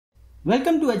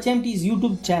Welcome to HMT's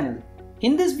YouTube channel.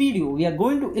 In this video, we are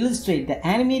going to illustrate the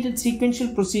animated sequential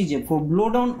procedure for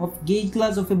blowdown of gauge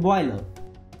glass of a boiler.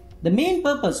 The main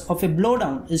purpose of a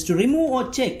blowdown is to remove or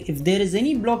check if there is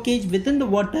any blockage within the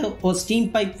water or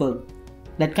steam pipework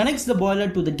that connects the boiler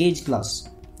to the gauge glass,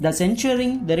 thus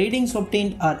ensuring the readings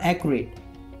obtained are accurate.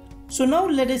 So now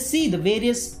let us see the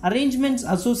various arrangements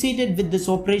associated with this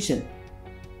operation.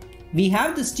 We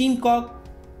have the steam cock,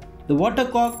 the water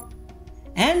cock,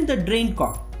 and the drain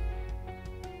cock.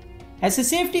 As a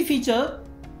safety feature,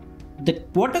 the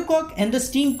water cock and the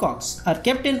steam cocks are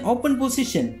kept in open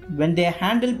position when their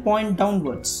handle point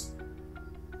downwards.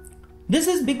 This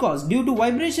is because due to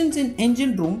vibrations in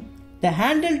engine room, the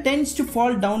handle tends to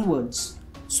fall downwards.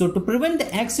 So to prevent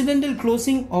the accidental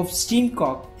closing of steam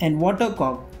cock and water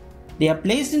cock, they are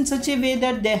placed in such a way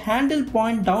that their handle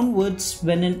point downwards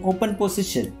when in open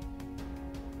position.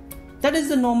 That is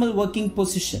the normal working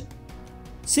position.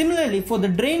 Similarly, for the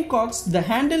drain cocks, the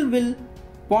handle will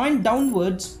point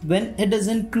downwards when it is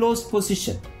in closed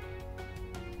position.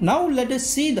 Now let us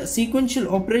see the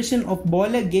sequential operation of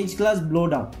boiler gauge glass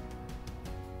blowdown.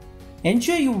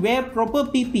 Ensure you wear proper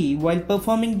PPE while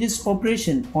performing this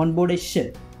operation on board a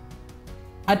ship.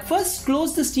 At first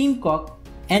close the steam cock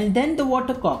and then the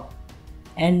water cock,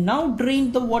 and now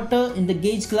drain the water in the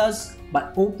gauge glass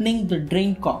by opening the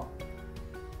drain cock.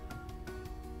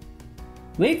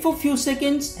 Wait for few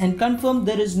seconds and confirm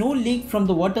there is no leak from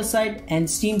the water side and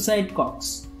steam side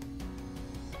cocks.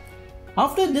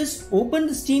 After this, open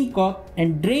the steam cock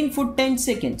and drain for 10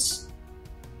 seconds.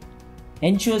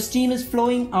 Ensure steam is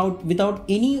flowing out without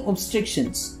any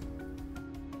obstructions.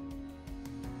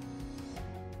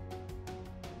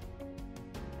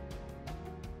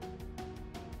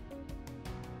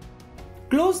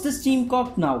 Close the steam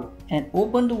cock now and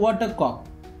open the water cock.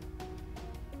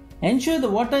 Ensure the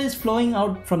water is flowing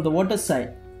out from the water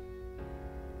side.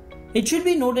 It should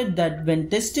be noted that when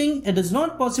testing, it is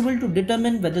not possible to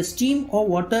determine whether steam or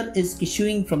water is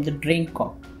issuing from the drain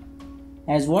cock,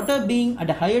 as water being at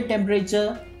a higher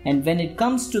temperature, and when it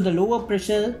comes to the lower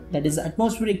pressure, that is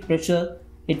atmospheric pressure,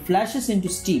 it flashes into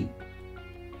steam.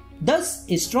 Thus,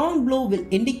 a strong blow will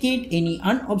indicate any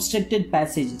unobstructed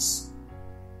passages.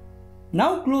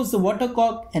 Now close the water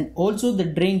cock and also the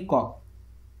drain cock.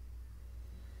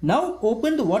 Now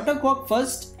open the water cock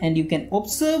first and you can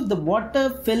observe the water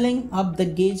filling up the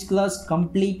gauge glass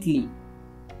completely.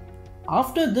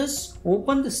 After this,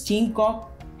 open the steam cock.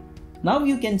 Now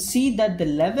you can see that the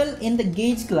level in the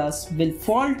gauge glass will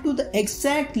fall to the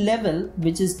exact level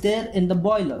which is there in the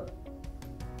boiler.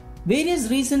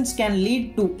 Various reasons can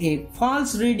lead to a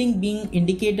false reading being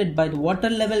indicated by the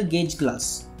water level gauge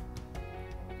glass.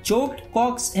 Choked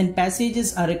cocks and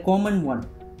passages are a common one.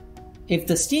 If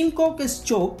the steam cock is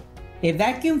choked, a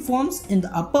vacuum forms in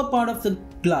the upper part of the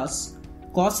glass,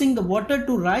 causing the water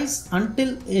to rise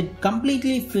until it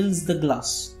completely fills the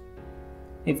glass.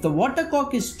 If the water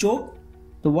cock is choked,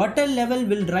 the water level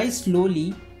will rise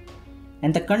slowly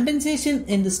and the condensation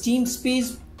in the steam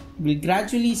space will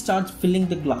gradually start filling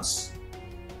the glass.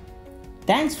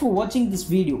 Thanks for watching this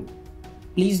video.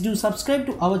 Please do subscribe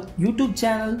to our YouTube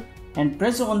channel and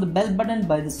press on the bell button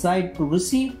by the side to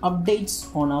receive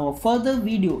updates on our further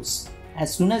videos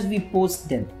as soon as we post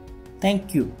them.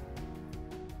 Thank you.